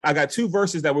I got two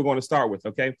verses that we're going to start with.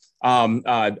 OK,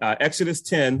 Exodus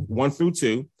 10, 1 through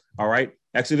 2. All right.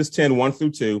 Exodus 10, 1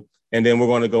 through 2. And then we're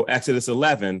going to go Exodus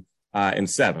 11 and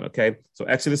 7. OK, so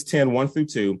Exodus 10, 1 through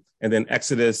 2, and then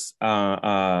Exodus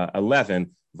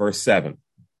 11, verse 7.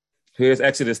 Here's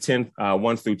Exodus 10,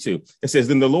 1 through 2. It says,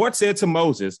 then the Lord said to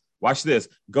Moses, watch this,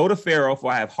 go to Pharaoh,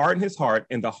 for I have hardened his heart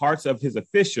and the hearts of his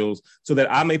officials, so that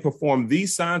I may perform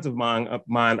these signs of mine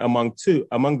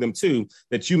among them too,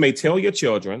 that you may tell your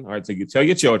children, all right, so you tell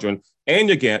your children and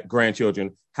your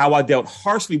grandchildren how I dealt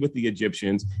harshly with the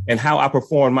Egyptians and how I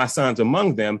performed my signs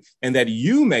among them, and that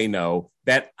you may know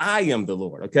that I am the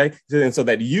Lord, okay? And so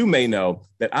that you may know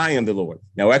that I am the Lord.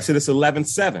 Now, Exodus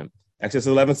 11:7. Exodus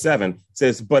 11:7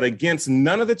 says, but against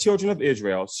none of the children of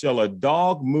Israel shall a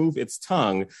dog move its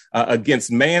tongue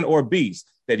against man or beast,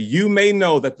 that you may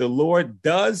know that the Lord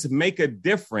does make a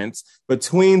difference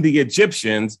between the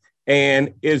Egyptians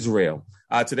and Israel.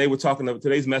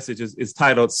 Today's message is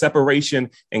titled Separation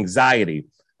Anxiety.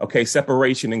 Okay,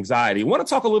 separation anxiety. I want to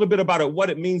talk a little bit about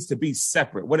what it means to be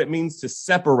separate, what it means to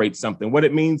separate something, what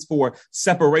it means for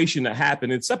separation to happen.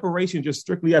 And separation, just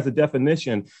strictly as a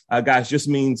definition, guys, just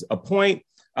means a point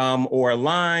or a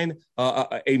line,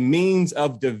 a means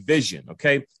of division,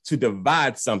 okay, to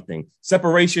divide something.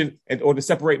 Separation or to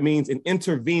separate means an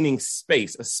intervening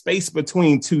space, a space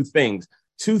between two things.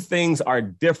 Two things are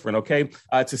different, okay?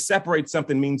 To separate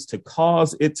something means to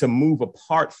cause it to move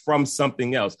apart from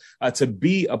something else, to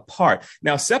be apart.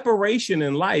 Now, separation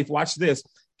in life, watch this,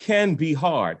 can be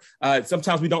hard.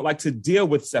 Sometimes we don't like to deal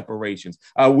with separations.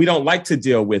 We don't like to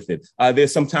deal with it.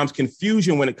 There's sometimes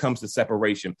confusion when it comes to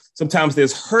separation. Sometimes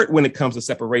there's hurt when it comes to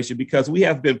separation because we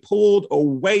have been pulled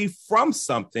away from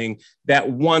something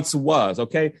that once was,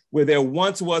 okay? Where there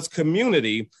once was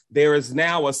community, there is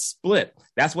now a split.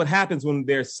 That's what happens when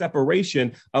there's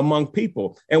separation among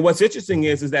people. And what's interesting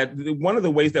is that one of the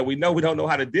ways that we know we don't know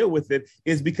how to deal with it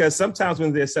is because sometimes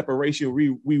when there's separation,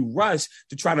 we rush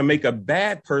to try to make a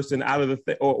bad person out of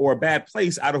or a bad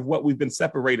place out of what we've been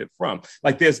separated from.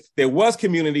 Like there was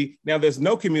community, now there's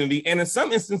no community. And in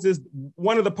some instances,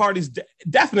 one of the parties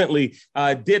definitely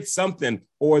did something,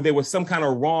 or there was some kind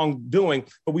of wrongdoing,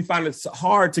 but we find it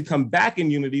hard to come back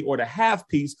in unity or to have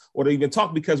peace or to even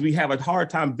talk because we have a hard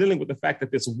time dealing with the fact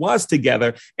that this was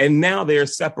together and now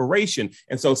there's separation.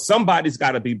 And so somebody's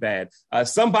got to be bad.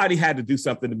 Somebody had to do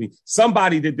something to me.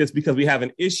 Somebody did this because we have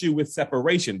an issue with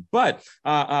separation. But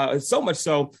so much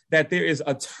so that there is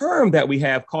a term that we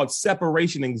have called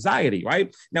separation anxiety,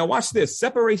 right? Now, watch this.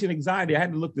 Separation anxiety, I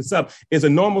had to look this up, is a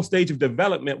normal stage of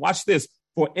development. Watch this.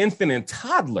 For infant and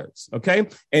toddlers, okay?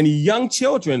 And young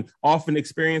children often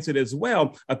experience it as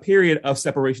well, a period of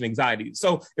separation anxiety.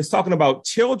 So it's talking about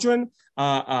children,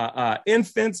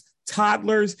 infants,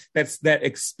 toddlers that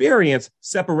experience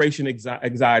separation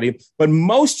anxiety. But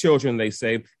most children, they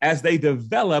say, as they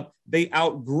develop, they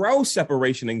outgrow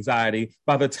separation anxiety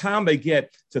by the time they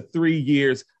get to 3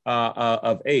 years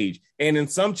of age. And in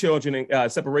some children,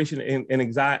 separation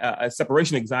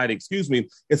anxiety,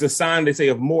 is a sign, they say,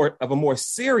 of a more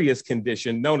serious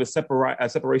condition known as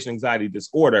separation anxiety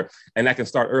disorder, and that can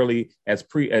start early as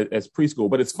preschool.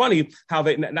 But it's funny how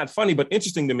not funny, but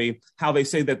interesting to me how they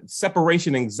say that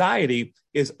separation anxiety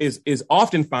is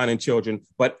often found in children,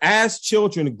 but as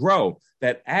children grow,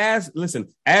 that as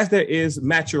there is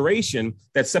maturation,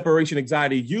 that separation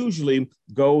anxiety usually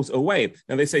goes away.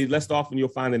 Now they say less often you'll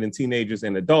find it in teenagers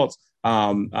and adults,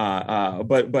 but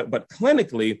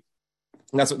clinically,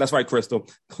 that's right, Crystal.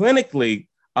 Clinically,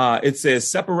 it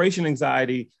says separation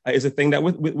anxiety is a thing that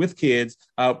with kids,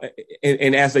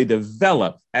 and as they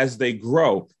develop, as they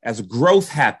grow, as growth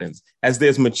happens, as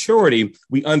there's maturity,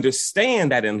 we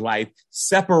understand that in life,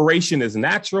 separation is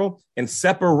natural and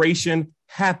separation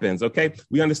happens. Okay.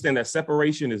 We understand that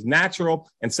separation is natural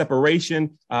and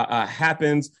separation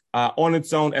happens on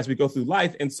its own as we go through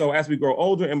life. And so as we grow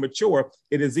older and mature,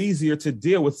 it is easier to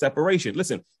deal with separation.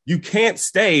 Listen, you can't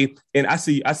stay. And I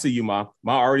see you, Ma.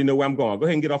 Ma already know where I'm going. Go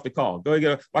ahead and get off the call. Go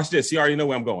ahead. Watch this. You already know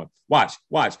where I'm going. Watch.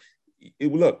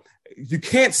 Look, you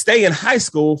can't stay in high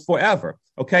school forever.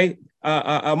 Okay.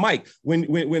 Mike,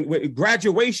 when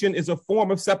graduation is a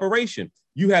form of separation.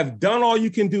 You have done all you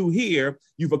can do here.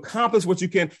 You've accomplished what you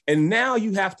can. And now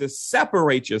you have to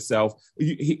separate yourself.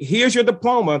 Here's your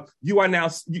diploma. You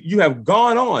have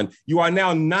gone on. You are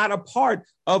now not a part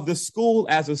of the school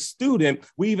as a student.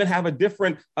 We even have a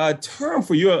different term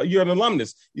for you. You're an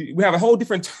alumnus. We have a whole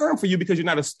different term for you because you're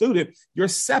not a student. You're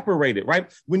separated,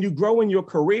 right? When you grow in your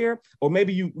career, or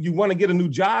maybe you want to get a new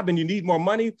job and you need more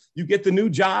money, you get the new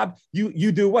job.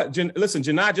 You do what? Listen,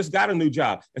 Janai just got a new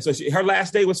job. And so her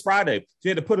last day was Friday. She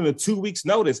had to put in a 2 weeks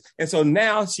notice. And so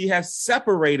now she has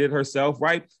separated herself,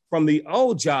 right, from the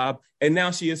old job. And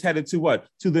now she is headed to what?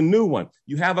 To the new one.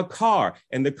 You have a car,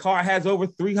 and the car has over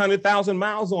 300,000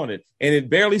 miles on it, and it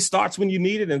barely starts when you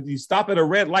need it. And you stop at a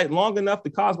red light long enough, the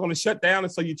car's going to shut down.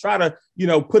 And so you try to,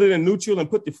 put it in neutral and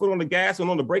put your foot on the gas and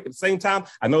on the brake at the same time.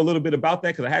 I know a little bit about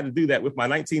that because I had to do that with my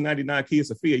 1999 Kia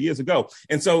Sophia years ago.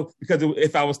 And so because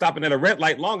if I was stopping at a red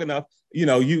light long enough,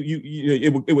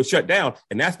 it would shut down.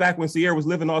 And that's back when Sierra was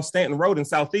living off Stanton Road in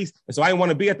Southeast. And so I didn't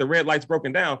want to be at the red lights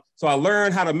broken down. So I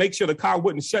learned how to make sure the car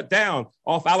wouldn't shut down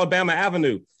off Alabama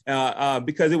Avenue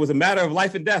because it was a matter of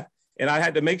life and death. And I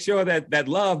had to make sure that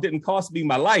love didn't cost me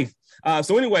my life.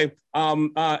 So anyway,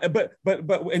 but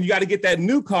you got to get that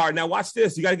new car. Now watch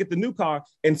this. You got to get the new car.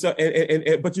 And so,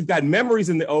 but you've got memories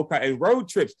in the old car and road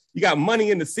trips. You got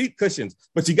money in the seat cushions,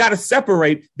 but you got to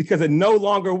separate because it no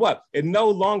longer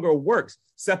works.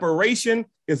 Separation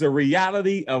is a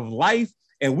reality of life.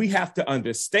 And we have to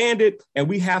understand it, and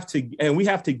we have to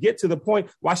get to the point,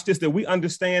 watch this, that we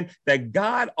understand that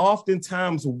God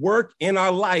oftentimes work in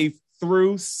our life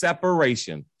through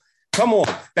separation. Come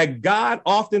on, that God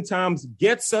oftentimes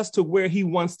gets us to where he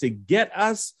wants to get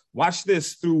us, watch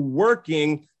this, through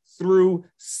working through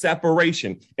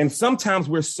separation. And sometimes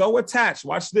we're so attached,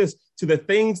 watch this, to the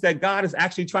things that God is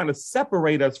actually trying to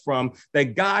separate us from,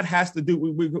 that God has to do,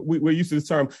 we're used to the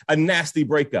term, a nasty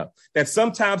breakup, that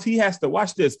sometimes he has to,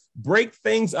 watch this, break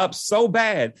things up so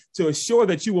bad to assure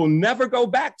that you will never go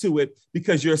back to it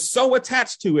because you're so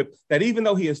attached to it that even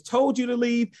though he has told you to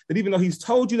leave, that even though he's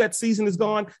told you that season is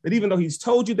gone, that even though he's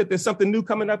told you that there's something new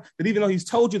coming up, that even though he's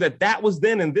told you that was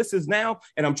then and this is now,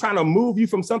 and I'm trying to move you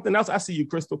from something else. I see you,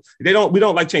 Crystal. We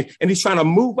don't like change. And he's trying to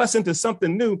move us into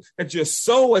something new that you're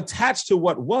so attached to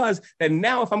what was that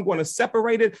now if I'm going to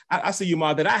separate it, I see you,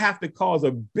 Ma, that I have to cause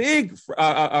a big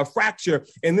a fracture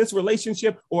in this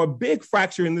relationship or a big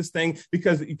fracture in this thing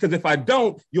because if I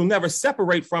don't, you'll never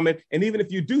separate from it. And even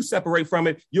if you do separate from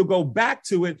it, you'll go back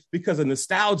to it because of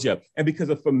nostalgia and because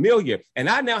of familiar. And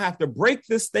I now have to break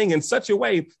this thing in such a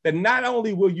way that not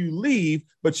only will you leave,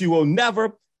 but you will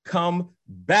never come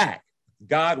back.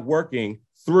 God working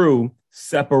through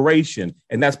separation.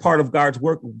 And that's part of God's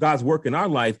work in our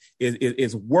life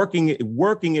is working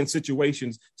in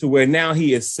situations to where now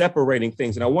he is separating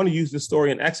things. And I want to use this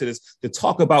story in Exodus to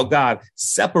talk about God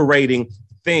separating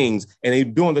things and he's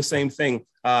doing the same thing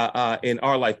in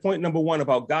our life. Point number one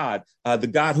about God, the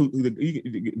God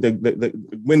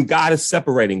when God is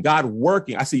separating, God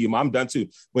working. I see you, Mom, I'm done too.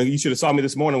 When you should have saw me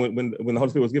this morning when the Holy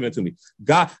Spirit was giving it to me.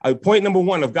 God, point number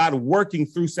one of God working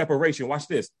through separation. Watch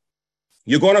this.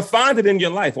 You're going to find it in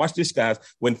your life. Watch this, guys.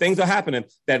 When things are happening,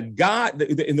 that God,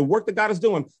 in the work that God is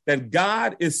doing, that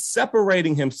God is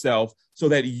separating himself so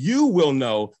that you will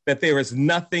know that there is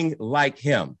nothing like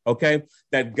him. OK,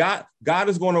 that God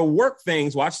is going to work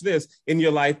things. Watch this in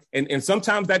your life. And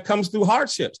sometimes that comes through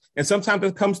hardships and sometimes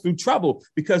it comes through trouble,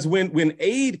 because when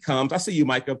aid comes, I see you,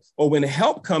 Micah, or when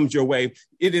help comes your way,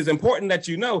 it is important that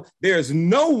you know there's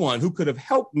no one who could have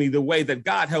helped me the way that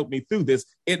God helped me through this.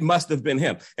 It must have been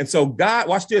him. And so God,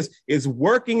 watch this, is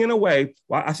working in a way.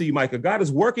 Well, I see you, Micah. God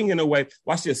is working in a way.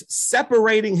 Watch this,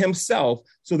 separating himself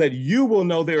so that you will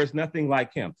know there is nothing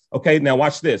like him. Okay, now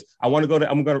watch this. We're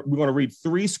going to read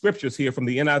 3 scriptures here from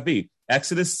the NIV.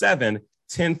 Exodus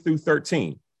 7:10 through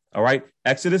 13. All right,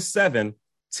 Exodus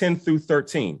 7:10 through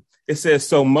 13. It says,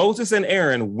 so Moses and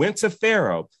Aaron went to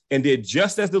Pharaoh and did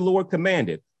just as the Lord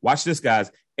commanded. Watch this,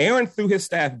 guys. Aaron threw his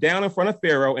staff down in front of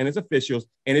Pharaoh and his officials,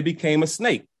 and it became a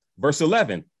snake. Verse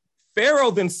 11.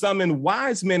 Pharaoh then summoned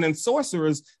wise men and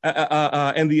sorcerers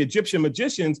and the Egyptian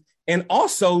magicians, and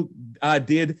also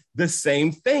did the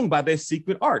same thing by their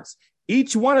secret arts.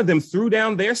 Each one of them threw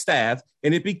down their staff,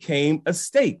 and it became a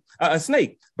snake.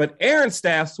 But Aaron's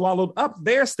staff swallowed up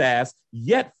their staffs,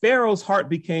 yet Pharaoh's heart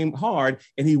became hard,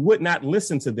 and he would not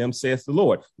listen to them, saith the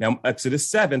Lord. Now, Exodus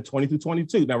 7:20 through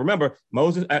 22. Now, remember,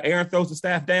 Aaron throws the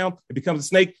staff down, it becomes a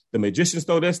snake. The magicians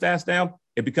throw their staffs down,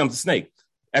 it becomes a snake.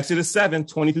 Exodus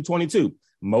 7:20 through 22.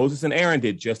 Moses and Aaron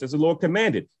did just as the Lord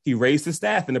commanded. He raised his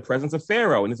staff in the presence of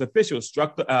Pharaoh, and his officials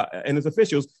struck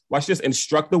watch this, and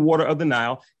struck the water of the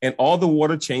Nile, and all the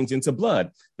water changed into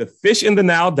blood. The fish in the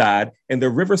Nile died, and the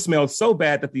river smelled so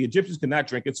bad that the Egyptians could not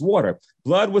drink its water.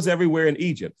 Blood was everywhere in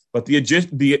Egypt, but the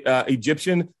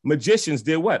Egyptian magicians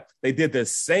did what? They did the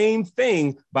same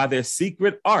thing by their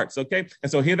secret arts. Okay,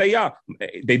 and so here they are.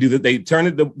 They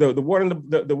turn the water in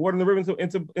the water in the river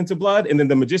into blood, and then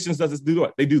the magicians do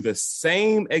what? They do the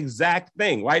same exact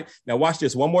thing, right? Now watch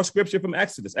this. One more scripture from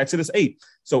Exodus 8.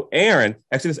 So Aaron,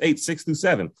 Exodus 8:6 through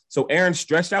 7. So Aaron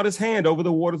stretched out his hand over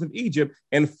the waters of Egypt,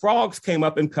 and frogs came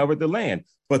up and covered the land.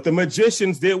 But the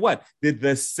magicians did what? Did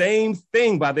the same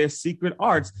thing by their secret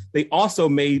arts. They also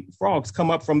made frogs come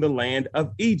up from the land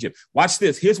of Egypt. Watch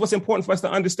this. Here's what's important for us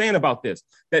to understand about this,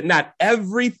 that not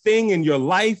everything in your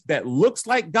life that looks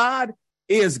like God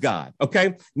is God.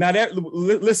 Okay. Now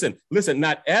listen,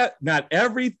 not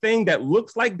everything that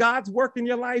looks like God's work in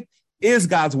your life is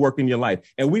God's work in your life.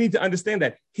 And we need to understand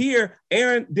that here,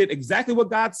 Aaron did exactly what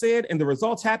God said and the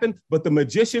results happened, but the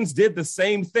magicians did the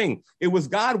same thing. It was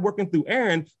God working through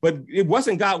Aaron, but it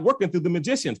wasn't God working through the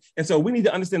magicians. And so we need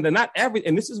to understand that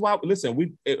and this is why, listen,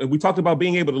 we talked about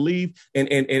being able to leave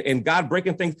and God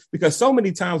breaking things, because so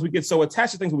many times we get so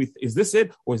attached to things. Is this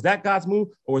it? Or is that God's move?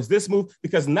 Or is this move?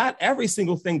 Because not every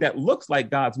single thing that looks like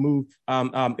God's move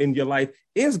in your life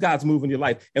is God's move in your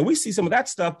life. And we see some of that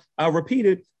stuff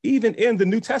repeated even in the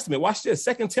New Testament. Watch this,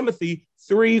 2 Timothy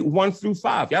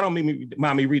 3:1-5. Y'all don't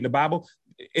mind me reading the Bible.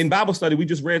 In Bible study, we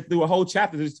just read through a whole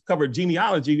chapter that just covered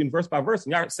genealogy in verse by verse,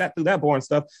 and y'all sat through that boring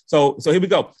stuff. So here we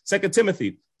go. 2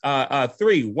 Timothy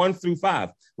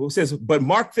 3:1-5. It says, but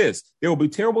mark this, there will be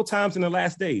terrible times in the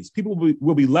last days. People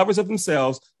will be lovers of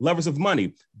themselves, lovers of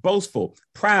money, boastful,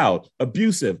 proud,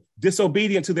 abusive,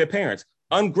 disobedient to their parents,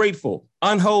 ungrateful,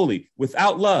 unholy,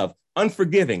 without love,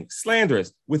 unforgiving,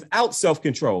 slanderous, without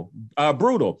self-control,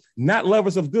 brutal, not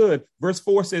lovers of good. Verse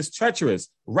 4 says treacherous,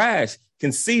 rash,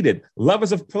 conceited,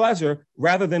 lovers of pleasure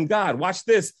rather than God. Watch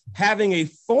this, having a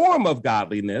form of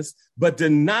godliness, but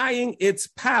denying its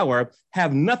power,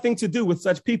 have nothing to do with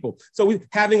such people. So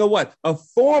having a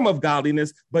form of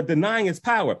godliness, but denying its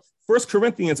power. 1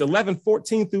 Corinthians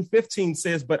 11:14-15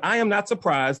 says, but I am not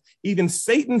surprised. Even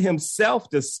Satan himself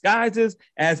disguises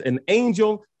as an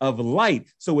angel of light.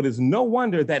 So it is no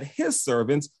wonder that his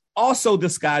servants also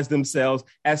disguise themselves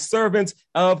as servants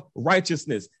of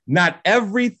righteousness. Not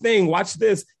everything, watch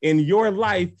this, in your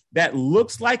life that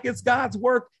looks like it's God's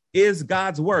work is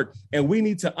God's work. And we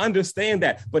need to understand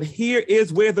that. But here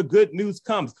is where the good news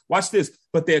comes. Watch this.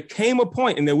 But there came a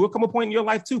point, and there will come a point in your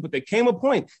life too, but there came a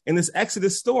point in this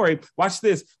Exodus story, watch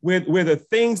this, where the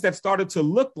things that started to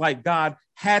look like God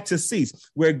had to cease,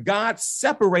 where God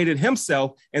separated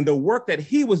himself and the work that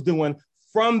he was doing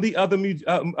from the other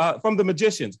from the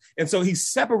magicians. And so he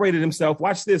separated himself,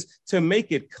 watch this, to make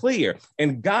it clear.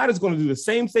 And God is going to do the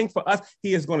same thing for us.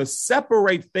 He is going to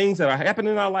separate things that are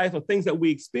happening in our life or things that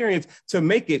we experience to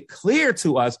make it clear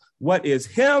to us what is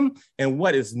him and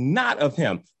what is not of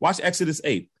him. Watch Exodus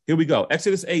 8. Here we go.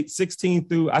 Exodus 8:16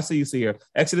 through, I see you see here.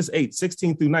 Exodus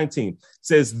 8:16-19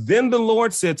 says, then the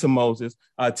Lord said to Moses,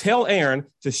 tell Aaron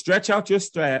to stretch out your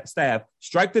staff,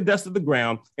 strike the dust of the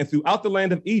ground, and throughout the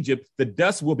land of Egypt, the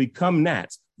dust will become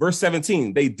gnats. Verse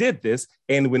 17, they did this.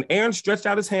 And when Aaron stretched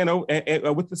out his hand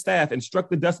with the staff and struck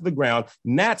the dust of the ground,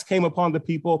 gnats came upon the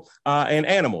people and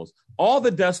animals. All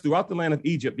the dust throughout the land of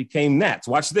Egypt became gnats.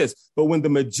 Watch this. But when the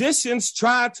magicians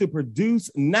tried to produce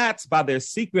gnats by their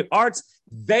secret arts,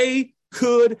 they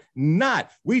could not.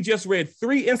 We just read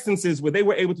 3 instances where they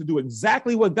were able to do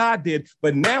exactly what God did.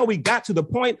 But now we got to the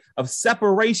point of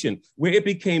separation where it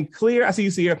became clear. I see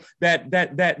you see here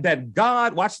that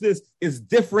God, watch this, is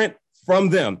different from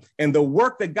them. And the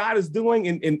work that God is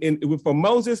doing for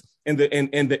Moses and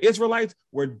the Israelites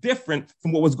were different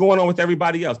from what was going on with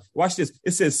everybody else. Watch this.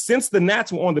 It says, since the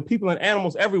gnats were on the people and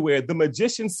animals everywhere, the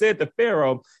magician said to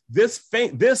Pharaoh, this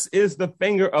is the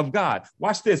finger of God.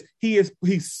 Watch this. He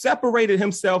separated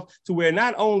himself to where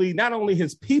not only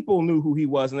his people knew who he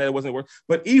was and that it wasn't work,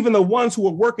 but even the ones who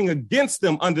were working against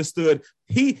them understood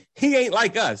he ain't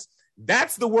like us.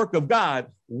 That's the work of God.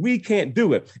 We can't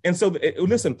do it. And so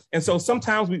listen, and so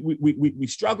sometimes we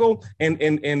struggle and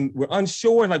we're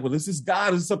unsure, like, well, this is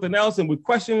God, this is something else, and we're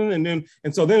questioning,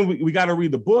 and so then we got to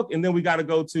read the book, and then we got to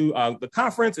go to the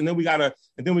conference, and then we got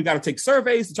to take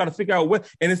surveys to try to figure out what,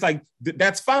 and it's like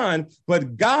that's fine,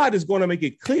 but God is going to make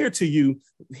it clear to you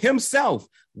himself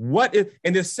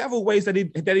and there's several ways that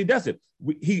he does it.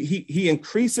 He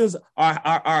increases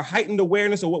our heightened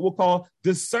awareness, or what we'll call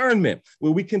discernment,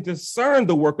 where we can discern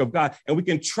the work of God and we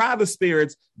can try the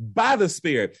spirits by the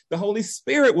Spirit. The Holy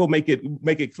Spirit will make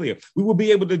it clear. We will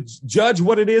be able to judge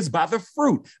what it is by the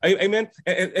fruit. Amen.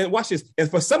 And watch this. And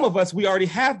for some of us, we already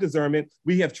have discernment.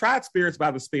 We have tried spirits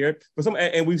by the Spirit for some,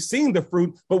 and we've seen the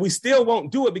fruit, but we still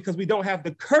won't do it because we don't have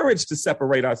the courage to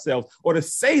separate ourselves or to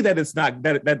say that it's not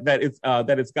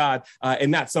that it's God and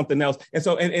not something else. And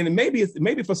so, and maybe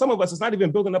for some of us, it's not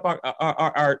even building up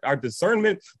our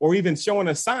discernment or even showing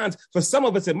us signs. For some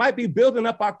of us, it might be building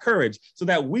up our courage so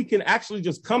that we can actually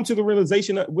just come to the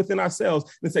realization within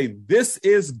ourselves and say, this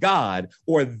is God,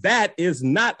 or that is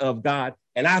not of God.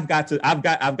 and I've got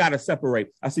to separate.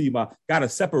 I see you, Ma. Got to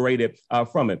separate it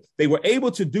from it. They were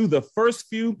able to do the first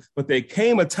few, but there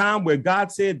came a time where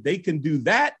God said they can do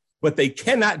that, but they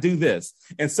cannot do this.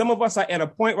 And some of us are at a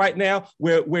point right now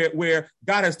where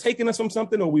God has taken us from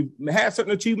something, or we've had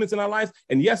certain achievements in our lives.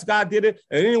 And yes, God did it,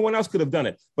 and anyone else could have done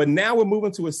it. But now we're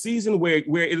moving to a season where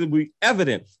it'll be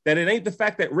evident that it ain't the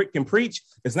fact that Rick can preach.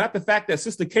 It's not the fact that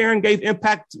Sister Karen gave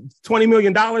Impact $20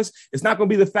 million. It's not going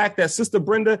to be the fact that Sister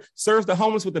Brenda serves the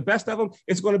homeless with the best of them.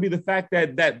 It's going to be the fact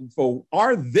that for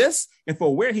our this and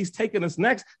for where he's taking us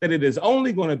next, that it is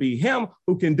only going to be him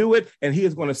who can do it. And he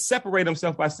is going to separate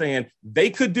himself by saying, they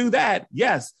could do that,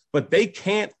 yes, but they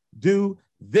can't do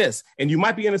this. And you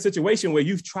might be in a situation where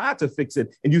you've tried to fix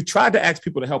it and you've tried to ask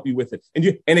people to help you with it, and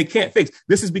it can't fix.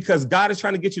 This is because God is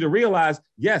trying to get you to realize,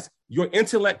 yes, your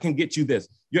intellect can get you this.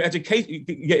 Your education,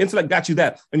 your intellect got you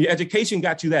that, and your education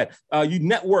got you that. You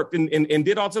networked and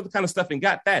did all this other kind of stuff and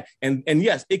got that. And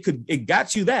yes, it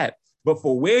got you that. But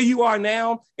for where you are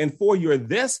now and for your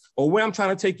this, or where I'm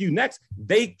trying to take you next,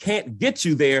 they can't get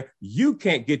you there. You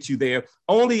can't get you there.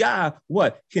 Only I,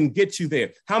 can get you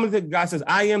there. How many times God says,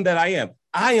 I am that I am.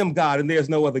 I am God, and there's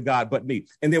no other God but me.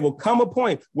 And there will come a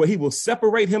point where he will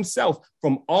separate himself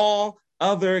from all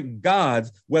other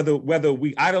gods, whether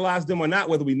we idolize them or not,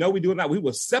 whether we know we do it or not. We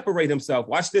will separate himself,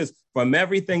 watch this, from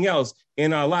everything else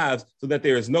in our lives, so that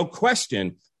there is no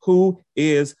question who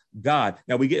is God.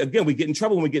 Now we get in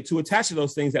trouble when we get too attached to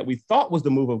those things that we thought was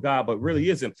the move of God, but really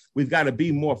isn't. We've got to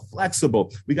be more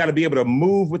flexible. We got to be able to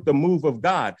move with the move of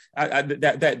God.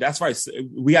 That's right.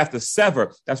 We have to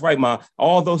sever. That's right, Ma.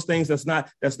 All those things that's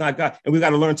not God, and we got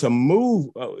to learn to move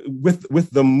with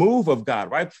the move of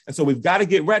God, right? And so we've got to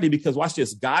get ready, because watch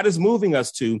this. God is moving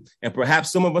us to, and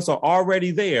perhaps some of us are already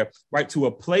there, right, to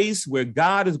a place where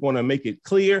God is going to make it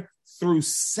clear through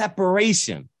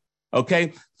separation.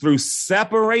 Okay, through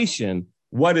separation,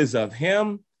 what is of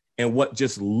him and what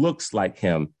just looks like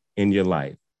him in your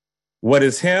life. What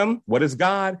is him? What is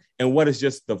God? And what is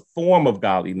just the form of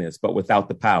godliness, but without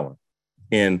the power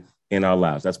in our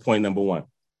lives? That's point number one.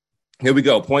 Here we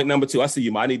go. Point number two. I see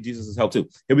you. I need Jesus' help too.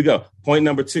 Here we go. Point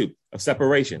number two of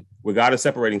separation, where God is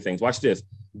separating things. Watch this.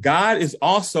 God is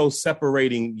also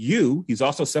separating you. He's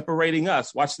also separating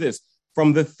us. Watch this.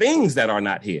 From the things that are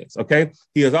not his, okay?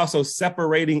 He is also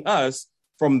separating us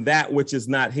from that which is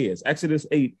not his. Exodus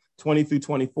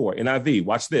 8:20-24, NIV,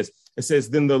 watch this. It says,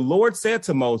 then the Lord said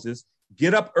to Moses,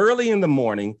 get up early in the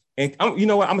morning. And you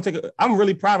know what? I'm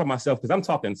really proud of myself, because I'm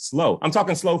talking slow. I'm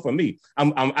talking slow for me.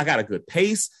 I got a good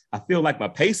pace. I feel like my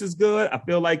pace is good. I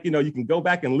feel like, you can go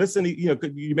back and listen.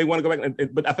 You may want to go back,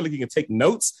 but I feel like you can take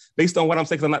notes based on what I'm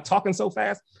saying, because I'm not talking so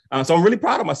fast. So I'm really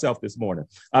proud of myself this morning.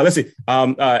 Let's see.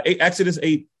 Exodus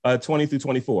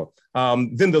 8:20-24.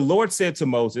 Then the Lord said to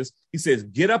Moses, he says,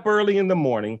 get up early in the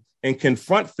morning and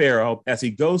confront Pharaoh as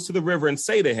he goes to the river, and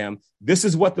say to him, this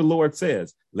is what the Lord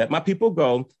says. Let my people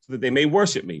go so that they may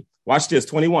worship me. Watch this,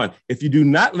 21. If you do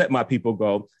not let my people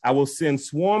go, I will send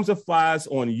swarms of flies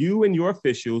on you and your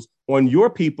officials, on your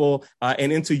people,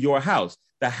 and into your house.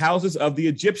 The houses of the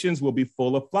Egyptians will be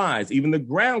full of flies. Even the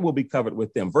ground will be covered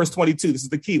with them. Verse 22, this is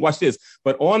the key. Watch this.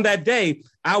 But on that day,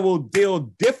 I will deal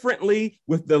differently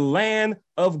with the land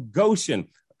of Goshen.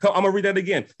 I'm going to read that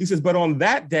again. He says, but on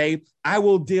that day, I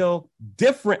will deal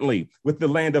differently with the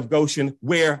land of Goshen,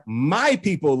 where my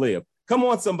people live. Come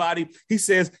on, somebody. He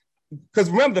says, because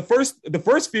remember, the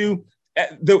first few,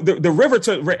 the river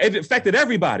it affected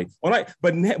everybody. All right.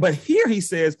 But here he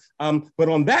says, but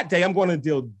on that day, I'm going to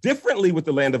deal differently with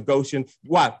the land of Goshen.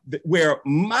 Why? Where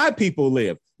my people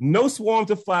live. No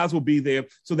swarms of flies will be there,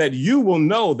 so that you will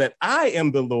know that I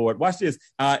am the Lord. Watch this.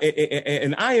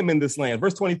 And I am in this land.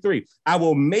 Verse 23, I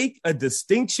will make a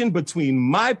distinction between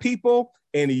my people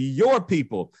and your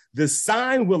people. The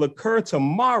sign will occur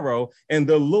tomorrow. And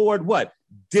the Lord, what?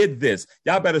 Did this.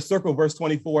 Y'all better circle verse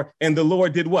 24. And the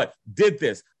Lord did what? Did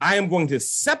this. I am going to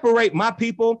separate my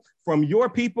people from your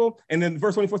people. And then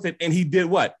verse 24 said, and he did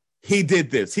what? He did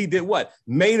this. He did what?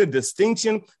 Made a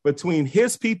distinction between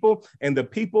his people and the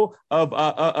people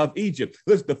of Egypt.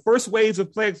 Listen, the first waves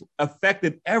of plagues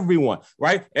affected everyone,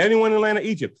 right? Anyone in the land of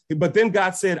Egypt. But then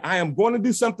God said, I am going to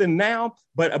do something now,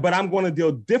 but I'm going to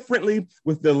deal differently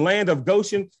with the land of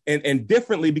Goshen, and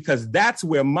differently because that's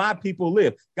where my people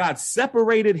live. God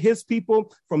separated his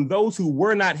people from those who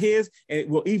were not his, and it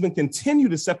will even continue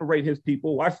to separate his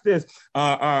people. Watch this,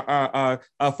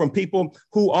 from people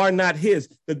who are not his.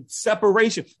 The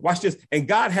separation. Watch this. And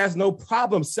God has no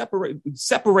problem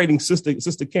separating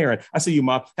Sister Karen. I see you,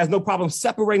 Mom. Has no problem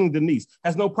separating Denise.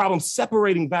 Has no problem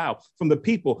separating Val from the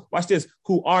people. Watch this,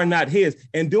 who are not his,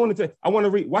 and doing it. I want to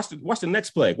read. Watch the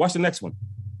next plague. Watch the next one.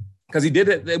 Because he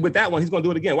did it with that one. He's going to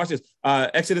do it again. Watch this.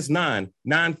 Exodus 9,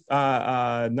 1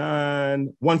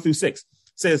 through 6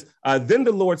 says, then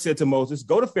the Lord said to Moses,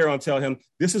 go to Pharaoh and tell him,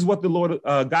 this is what the Lord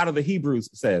God of the Hebrews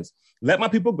says. Let my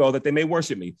people go that they may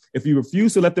worship me. If you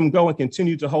refuse to let them go and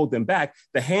continue to hold them back,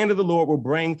 the hand of the Lord will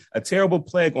bring a terrible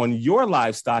plague on your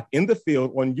livestock in the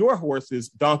field, on your horses,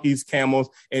 donkeys, camels,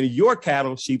 and your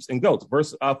cattle, sheep, and goats.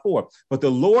 Verse 4. But the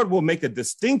Lord will make a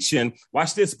distinction,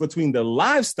 watch this, between the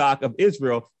livestock of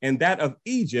Israel and that of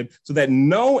Egypt, so that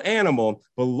no animal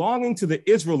belonging to the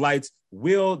Israelites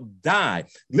will die.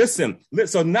 Listen,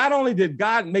 so not only did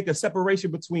God make a separation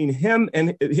between him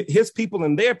and his people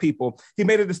and their people, he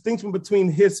made a distinction between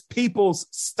his people's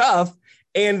stuff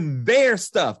and their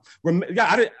stuff.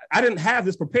 I didn't have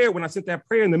this prepared when I sent that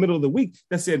prayer in the middle of the week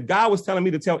that said God was telling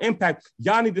me to tell Impact,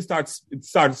 y'all need to start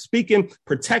speaking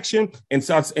protection and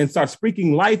start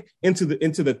speaking life into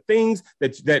the things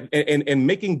and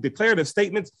making declarative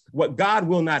statements. What God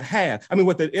will not have. I mean,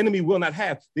 what the enemy will not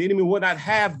have. The enemy will not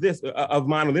have this of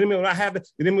mine. The enemy will not have it.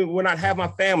 The enemy will not have my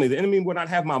family. The enemy will not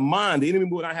have my mind. The enemy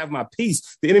will not have my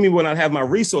peace. The enemy will not have my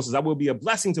resources. I will be a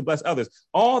blessing to bless others.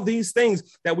 All these things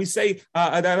that we say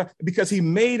because he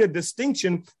made a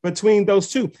distinction between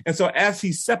those two. And so as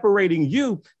he's separating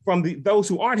you from those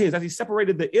who aren't his, as he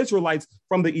separated the Israelites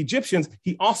from the Egyptians,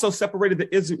 he also separated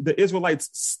the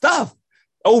Israelites' stuff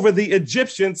over the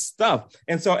Egyptian stuff.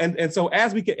 And so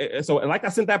as we can, so like I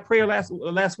sent that prayer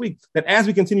last week, that as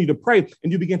we continue to pray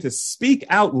and you begin to speak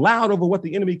out loud over what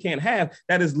the enemy can't have,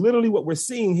 that is literally what we're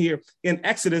seeing here in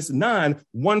Exodus 9,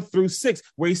 1 through 6,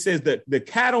 where he says that the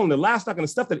cattle and the livestock and the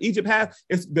stuff that Egypt has,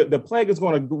 the plague is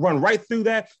going to run right through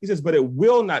that. He says, but it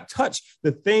will not touch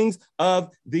the things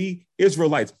of the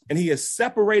Israelites. And he is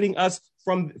separating us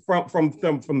from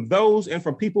those and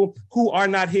from people who are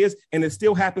not his, and it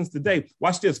still happens today.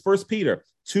 Watch this, 1 Peter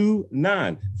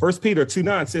 2:9. 1 Peter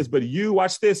 2:9 says, but you,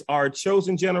 watch this, are a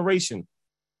chosen generation,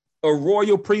 a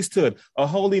royal priesthood, a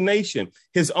holy nation,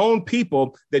 his own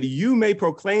people, that you may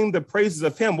proclaim the praises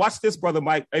of him. Watch this, brother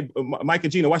Mike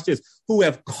and Gina, watch this, who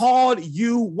have called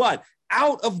you what?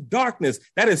 Out of darkness.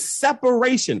 That is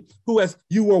separation.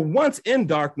 You were once in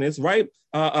darkness, right?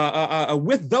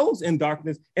 With those in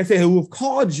darkness, and say, who have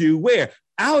called you where?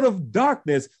 Out of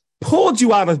darkness, pulled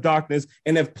you out of darkness,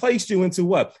 and have placed you into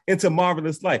what? Into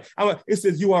marvelous light. It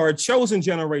says you are a chosen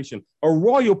generation, a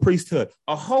royal priesthood,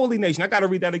 a holy nation. I got to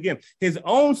read that again. His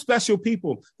own special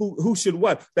people who should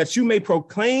what? That you may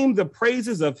proclaim the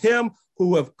praises of him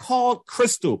who have called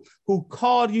Crystal, who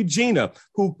called Eugenia,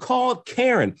 who called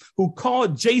Karen, who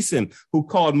called Jason, who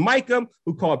called Micah,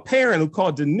 who called Perrin, who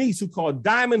called Denise, who called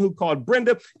Diamond, who called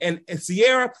Brenda and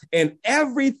Sierra, and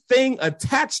everything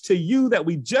attached to you that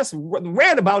we just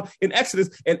read about in Exodus,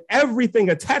 and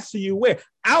everything attached to you where?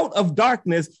 Out of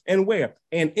darkness and where?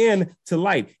 And into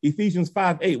light. Ephesians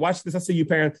 5:8. Watch this. I see you,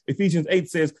 Perrin. Ephesians 8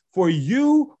 says, for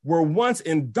you were once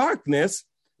in darkness,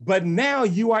 but now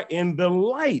you are in the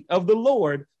light of the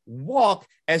Lord. Walk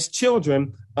as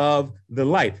children of the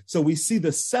light. So we see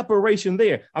the separation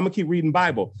there. I'm going to keep reading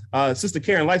Bible. Sister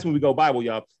Karen likes when we go Bible,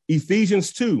 y'all.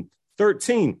 Ephesians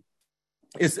 2:13.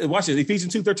 Watch this.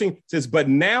 Ephesians 2:13 says, but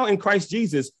now in Christ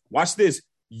Jesus, watch this.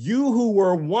 You who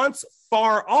were once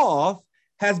far off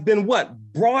has been what?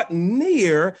 Brought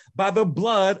near by the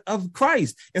blood of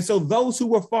Christ. And so those who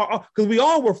were far off, because we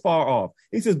all were far off.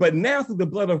 He says, but now through the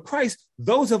blood of Christ,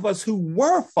 those of us who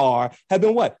were far have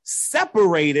been what?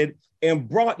 Separated and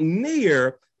brought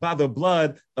near by the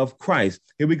blood of Christ.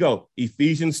 Here we go.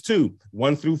 Ephesians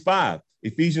 2:1 through 5.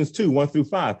 Ephesians 2:1 through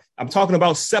 5. I'm talking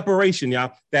about separation,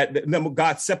 y'all. That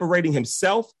God separating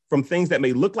himself from things that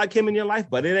may look like him in your life,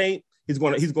 but it ain't. He's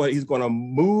going to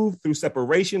move through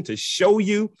separation to show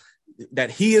you that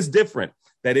he is different,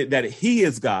 that he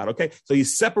is God. OK, so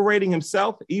he's separating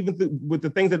himself even with the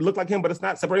things that look like him, but it's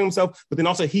not separating himself. But then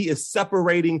also he is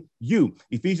separating you.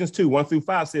 Ephesians 2:1 through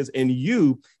 5 says, and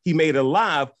you he made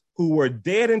alive who were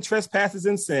dead in trespasses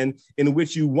and sin, in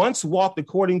which you once walked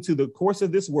according to the course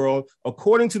of this world,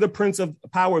 according to the prince of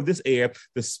power of this air,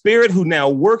 the spirit who now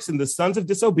works in the sons of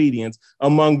disobedience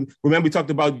remember we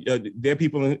talked about their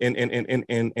people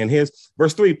in his,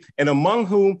 verse 3, and among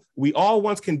whom we all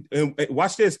once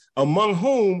watch this, among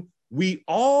whom we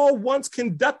all once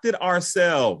conducted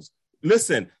ourselves.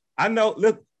 Listen, I know,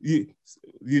 look,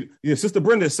 your sister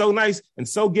Brenda is so nice and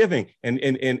so giving. And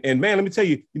man, let me tell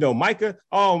you, Micah,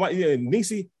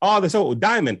 Nisi, all this,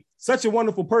 Diamond, Such a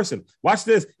wonderful person. Watch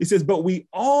this. He says, but we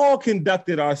all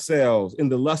conducted ourselves in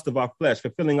the lust of our flesh,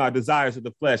 fulfilling our desires of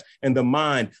the flesh and the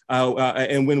mind.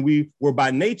 And when we were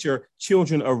by nature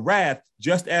children of wrath,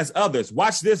 just as others.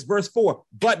 Watch this, verse 4.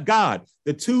 But God,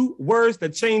 the two words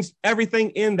that changed everything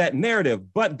in that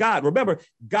narrative. But God, remember,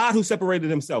 God who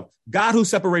separated himself, God who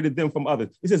separated them from others.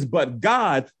 He says, but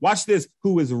God, watch this,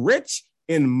 who is rich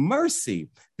in mercy,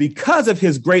 because of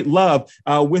his great love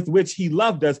with which he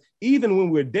loved us, even when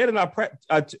we were dead in our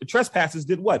trespasses,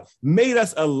 did what? Made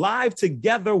us alive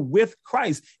together with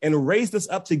Christ and raised us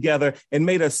up together and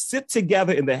made us sit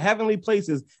together in the heavenly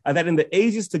places, that in the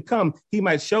ages to come, he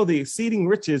might show the exceeding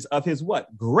riches of his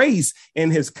what? Grace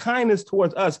and his kindness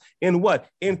towards us in what?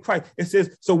 In Christ. It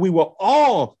says, so we were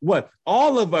all what?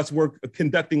 All of us were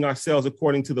conducting ourselves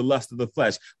according to the lust of the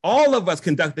flesh. All of us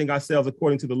conducting ourselves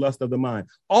according to the lust of the mind.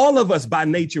 All of us by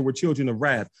nature were children of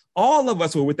wrath. All of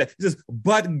us were with that. It says,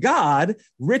 but God,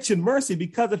 rich in mercy,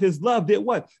 because of his love, did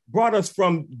what? Brought us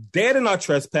from dead in our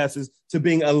trespasses to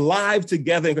being alive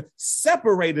together and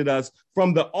separated us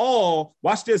from the all.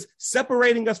 Watch this,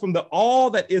 separating us from the all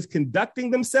that is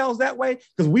conducting themselves that way.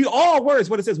 Because we all were, is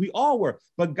what it says. We all were.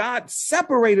 But God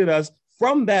separated us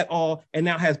from that all and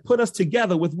now has put us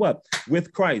together with what?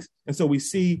 With Christ. And so we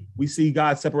see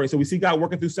God separate. So we see God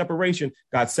working through separation,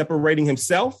 God separating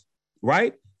himself,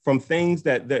 right? From things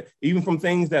that even from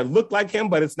things that look like him,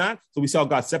 but it's not. So we saw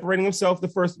God separating himself, the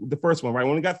first one, right? We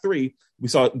only got three. We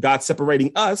saw God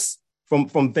separating us from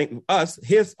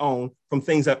his own, from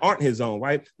things that aren't his own,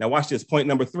 right? Now watch this, point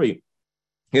number 3.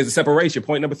 Here's the separation.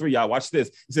 Point number 3, y'all. Watch this.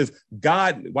 It says,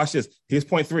 God, watch this. Here's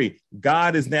point 3.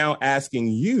 God is now asking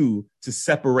you to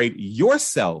separate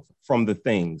yourself from the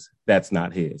things that's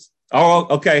not his. Oh,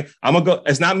 okay. I'm going to go.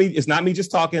 It's not me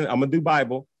just talking. I'm going to do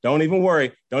Bible. Don't even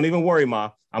worry.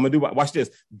 Ma. I'm going to do, watch this.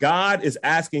 God is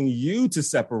asking you to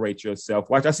separate yourself.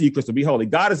 Watch, I see you, Crystal. Be holy.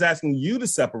 God is asking you to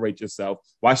separate yourself.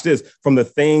 Watch this, from the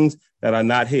things that are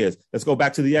not his. Let's go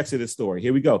back to the Exodus story.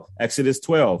 Here we go. Exodus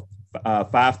 12,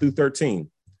 5 through 13.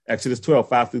 Exodus 12,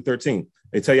 5 through 13.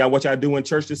 They tell y'all what y'all do in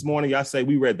church this morning. Y'all say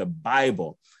we read the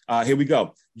Bible. Here we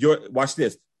go. Watch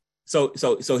this. So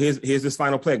here's this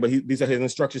final plague, but these are his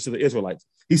instructions to the Israelites.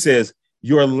 He says,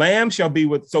 your lamb shall be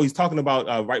with, so he's talking about,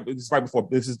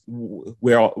 this is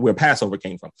where Passover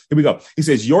came from. Here we go. He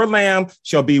says, your lamb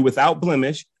shall be without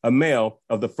blemish, a male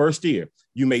of the first year.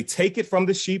 You may take it from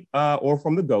the sheep or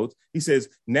from the goats. He says,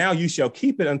 now you shall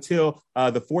keep it until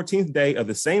the 14th day of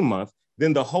the same month.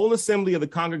 Then the whole assembly of the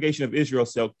congregation of Israel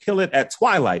shall kill it at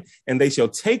twilight, and they shall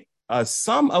take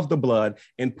some of the blood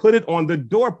and put it on the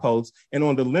doorposts and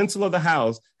on the lintel of the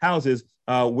houses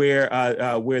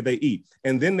where they eat.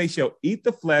 And then they shall eat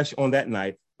the flesh on that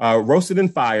night, roasted in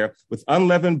fire with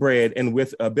unleavened bread and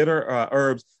with bitter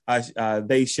herbs.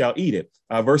 They shall eat it.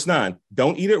 Verse 9,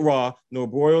 don't eat it raw, nor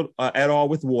broiled at all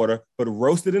with water, but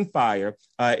roasted in fire,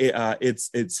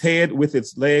 its head with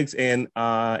its legs and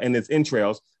its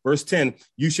entrails. Verse 10,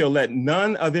 you shall let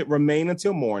none of it remain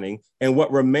until morning, and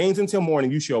what remains until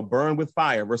morning you shall burn with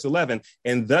fire. Verse 11,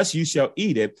 and thus you shall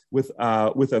eat it with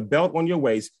a belt on your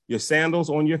waist, your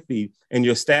sandals on your feet, and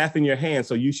your staff in your hand,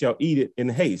 so you shall eat it in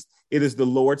haste. It is the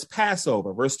Lord's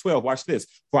Passover. Verse 12, watch this.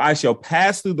 For I shall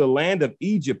pass through the land of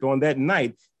Egypt on that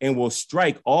night and will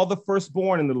strike all the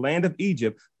firstborn in the land of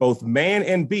Egypt, both man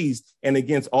and beast, and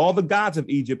against all the gods of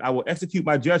Egypt I will execute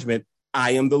my judgment.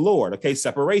 I am the Lord. Okay,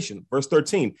 separation. Verse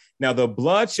 13. Now the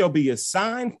blood shall be a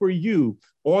sign for you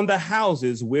on the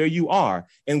houses where you are.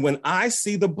 And when I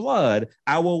see the blood,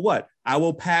 I will what? I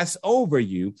will pass over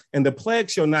you, and the plague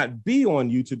shall not be on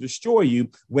you to destroy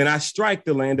you when I strike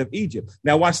the land of Egypt.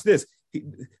 Now watch this.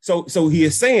 So he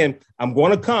is saying, I'm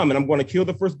going to come and I'm going to kill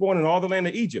the firstborn in all the land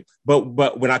of Egypt.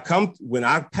 But when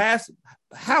I pass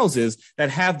houses that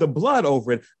have the blood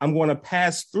over it, I'm going to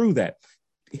pass through that.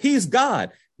 He's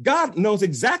God. God knows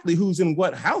exactly who's in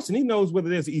what house, and he knows whether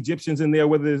there's Egyptians in there,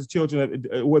 whether there's children,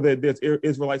 whether there's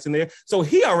Israelites in there. So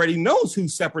he already knows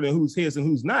who's separate and who's his and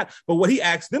who's not. But what he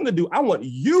asks them to do, I want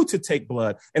you to take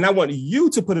blood, and I want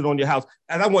you to put it on your house,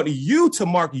 and I want you to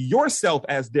mark yourself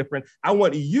as different. I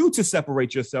want you to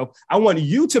separate yourself. I want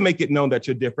you to make it known that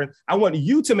you're different. I want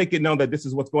you to make it known that this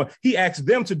is what's going on. He asks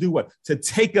them to do what? To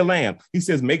take a lamb. He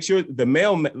says, make sure the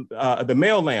male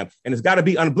lamb, and it's got to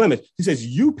be unblemished. He says,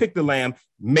 you pick the lamb.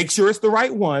 Make sure it's the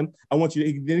right one. I want you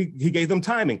to, he gave them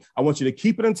timing. I want you to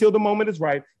keep it until the moment is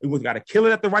right. And we've got to kill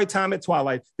it at the right time at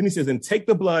twilight. Then he says, and take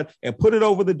the blood and put it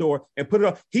over the door and put it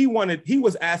on. He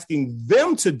was asking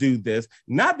them to do this,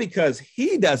 not because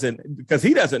he doesn't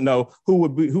know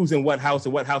who's in what house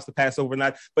and what house to pass over or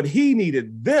not, but he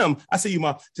needed them. I see you,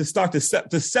 Mom, to start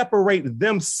to separate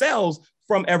themselves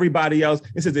from everybody else.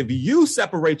 It says, if you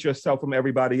separate yourself from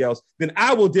everybody else, then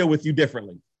I will deal with you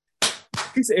differently.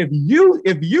 He said,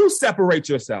 if you separate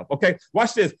yourself, okay,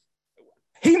 watch this.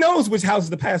 He knows which houses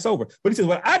to pass over. But he says,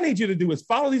 what I need you to do is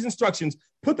follow these instructions,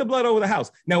 put the blood over the house.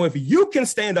 Now, if you can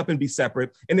stand up and be separate,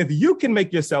 and if you can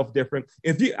make yourself different,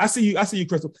 I see you,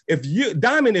 Crystal.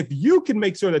 Diamond, if you can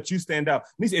make sure that you stand out,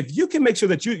 if you can make sure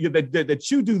that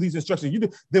you do these instructions,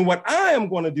 then what I am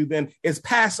going to do then is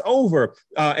pass over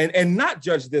and not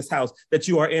judge this house that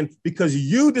you are in because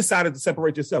you decided to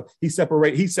separate yourself. He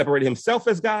separated himself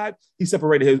as God. He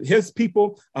separated his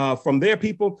people from their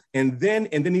people, and then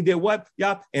he did what?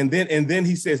 Yeah. And then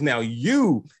he says, now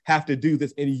you have to do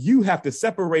this, and you have to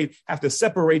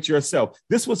separate yourself.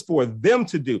 This was for them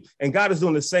to do. And God is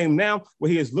doing the same now, where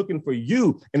he is looking for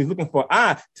you and he's looking for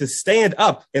I to stand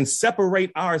up and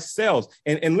separate ourselves.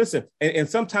 And listen, and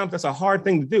sometimes that's a hard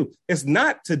thing to do. It's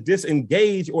not to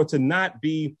disengage or to not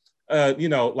be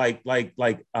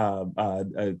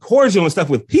cordial and stuff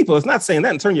with people. It's not saying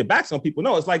that and turn your backs on people.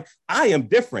 No, it's like, I am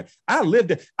different. I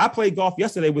played golf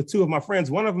yesterday with two of my friends.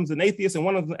 One of them's an atheist and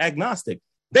one of them's an agnostic.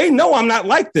 They know I'm not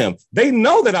like them. They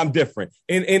know that I'm different.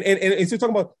 And so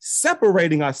talking about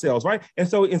separating ourselves, right? And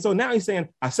so now he's saying,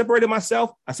 I separated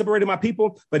myself, I separated my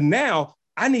people, but now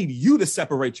I need you to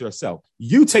separate yourself.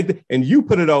 You take and you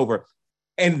put it over.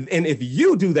 And if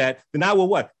you do that, then I will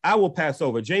what? I will pass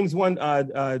over. James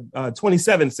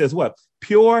 1:27 says what?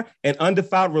 Pure and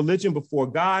undefiled religion before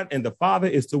God and the Father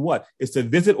is to what? Is to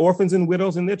visit orphans and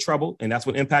widows in their trouble. And that's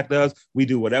what Impact does. We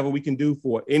do whatever we can do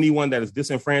for anyone that is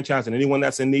disenfranchised and anyone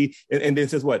that's in need. And then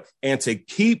it says what? And to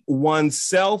keep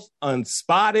oneself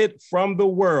unspotted from the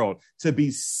world, to be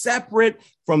separate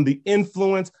from the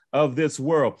influence of this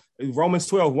world. Romans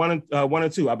 12, 1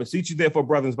 and 2. I beseech you, therefore,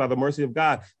 brothers, by the mercy of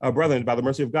God,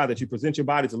 that you present your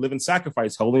bodies a living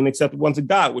sacrifice, holy and acceptable unto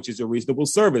God, which is your reasonable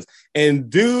service. And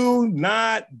do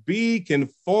not be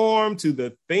conformed to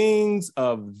the things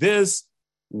of this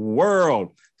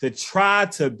world, to try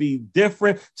to be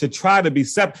different, to try to be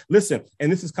separate. Listen,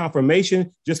 and this is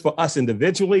confirmation just for us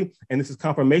individually, and this is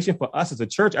confirmation for us as a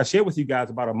church. I shared with you guys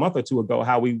about a month or two ago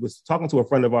how we was talking to a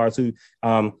friend of ours who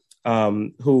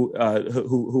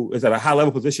is at a high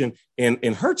level position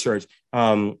in her church,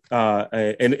 and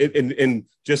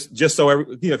just so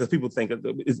because people think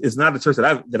it's not a church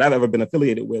that I've ever been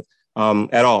affiliated with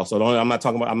at all. So I'm not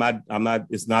talking about I'm not.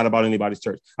 It's not about anybody's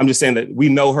church. I'm just saying that we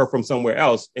know her from somewhere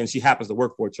else, and she happens to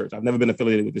work for a church. I've never been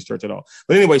affiliated with this church at all.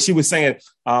 But anyway, she was saying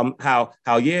how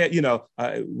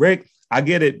Rick, I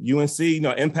get it. UNC,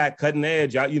 Impact, cutting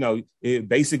edge,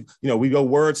 basic, we go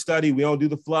word study. We don't do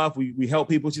the fluff. We help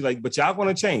people. She's like, but y'all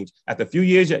going to change after a few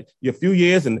years, and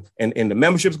the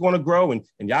membership's going to grow and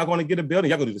y'all going to get a building.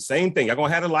 Y'all going to do the same thing. Y'all going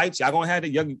to have the lights. Y'all going to have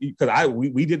it because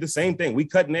we did the same thing. We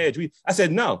cutting edge. I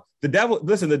said, no, the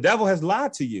devil has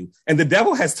lied to you. And the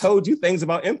devil has told you things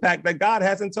about Impact that God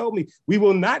hasn't told me. We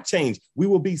will not change. We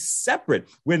will be separate.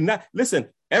 We're not, listen,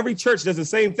 every church does the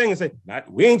same thing and say,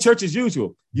 we ain't church as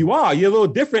usual. You're a little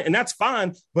different, and that's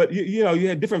fine. But you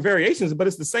have different variations, but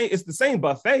it's the same. It's the same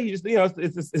buffet.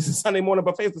 It's a Sunday morning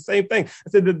buffet. It's the same thing. I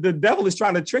said the devil is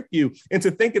trying to trick you into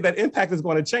thinking that Impact is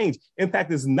going to change.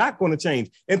 Impact is not going to change.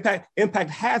 Impact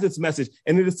has its message,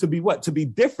 and it is to be what? To be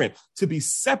different, to be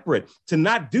separate, to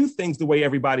not do things the way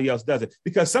everybody else does it.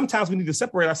 Because sometimes we need to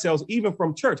separate ourselves even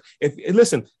from church.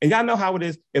 Listen, and y'all know how it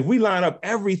is. If we line up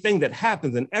everything that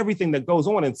happens and everything that goes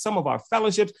on in some of our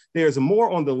fellowships, there's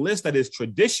more on the list that is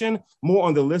tradition, more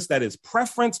on the list that is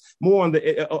preference, more on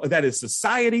the that is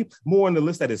society, more on the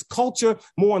list that is culture,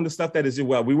 more on the stuff that is,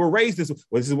 we were raised this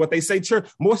is what they say, church.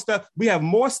 More stuff. We have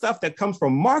more stuff that comes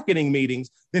from marketing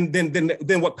meetings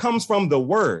than what comes from the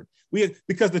word.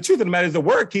 Because the truth of the matter is the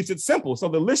word keeps it simple. So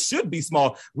the list should be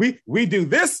small. We do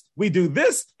this,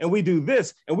 and we do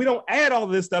this. And we don't add all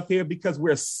of this stuff here because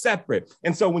we're separate.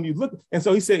 And so when you look, and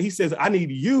so he says, I need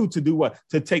you to do what?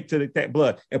 To take that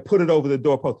blood and put it over the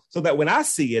doorpost so that when I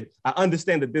see it, I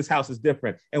understand that this house is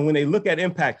different. And when they look at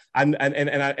Impact, and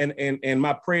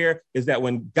my prayer is that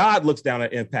when God looks down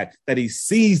at Impact, that he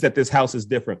sees that this house is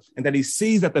different and that he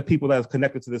sees that the people that are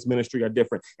connected to this ministry are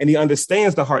different. And he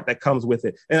understands the heart that comes with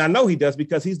it. And I know he does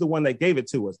because he's the one that gave it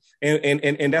to us.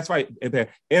 And that's right.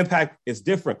 Impact is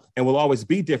different and will always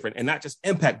be different. And not just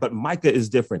Impact, but Micah is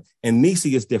different and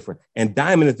Nisi is different and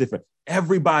Diamond is different.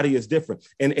 Everybody is different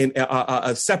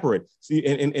and separate. See,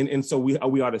 and so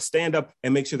we are to stand up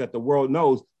and make sure that the world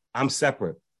knows I'm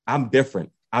separate. I'm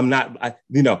different. I'm not,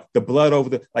 the blood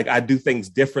over I do things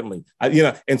differently.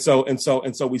 And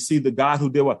so we see the God who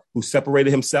did what? Who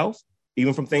separated himself,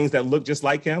 even from things that look just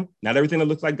like him. Not everything that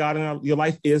looks like God in your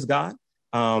life is God.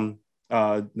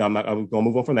 No, I'm going to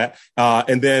move on from that.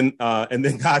 And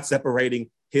then God separating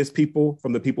his people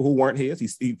from the people who weren't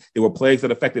his. There were plagues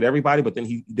that affected everybody, but then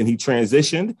he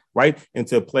transitioned right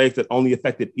into plagues that only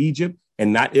affected Egypt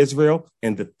and not Israel,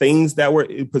 and the things that were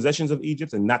possessions of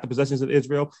Egypt and not the possessions of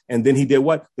Israel. And then he did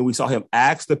what? Then we saw him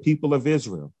ask the people of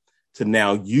Israel to,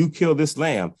 now you kill this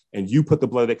lamb and you put the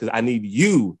blood of it, because I need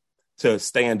you to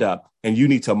stand up and you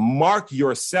need to mark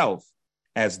yourself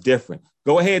as different.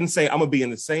 Go ahead and say, I'm going to be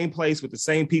in the same place with the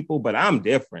same people, but I'm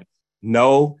different.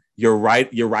 No, you're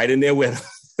right. You're right in there with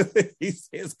us. He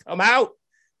says, come out,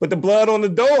 put the blood on the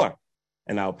door,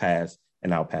 and I'll pass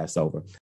over.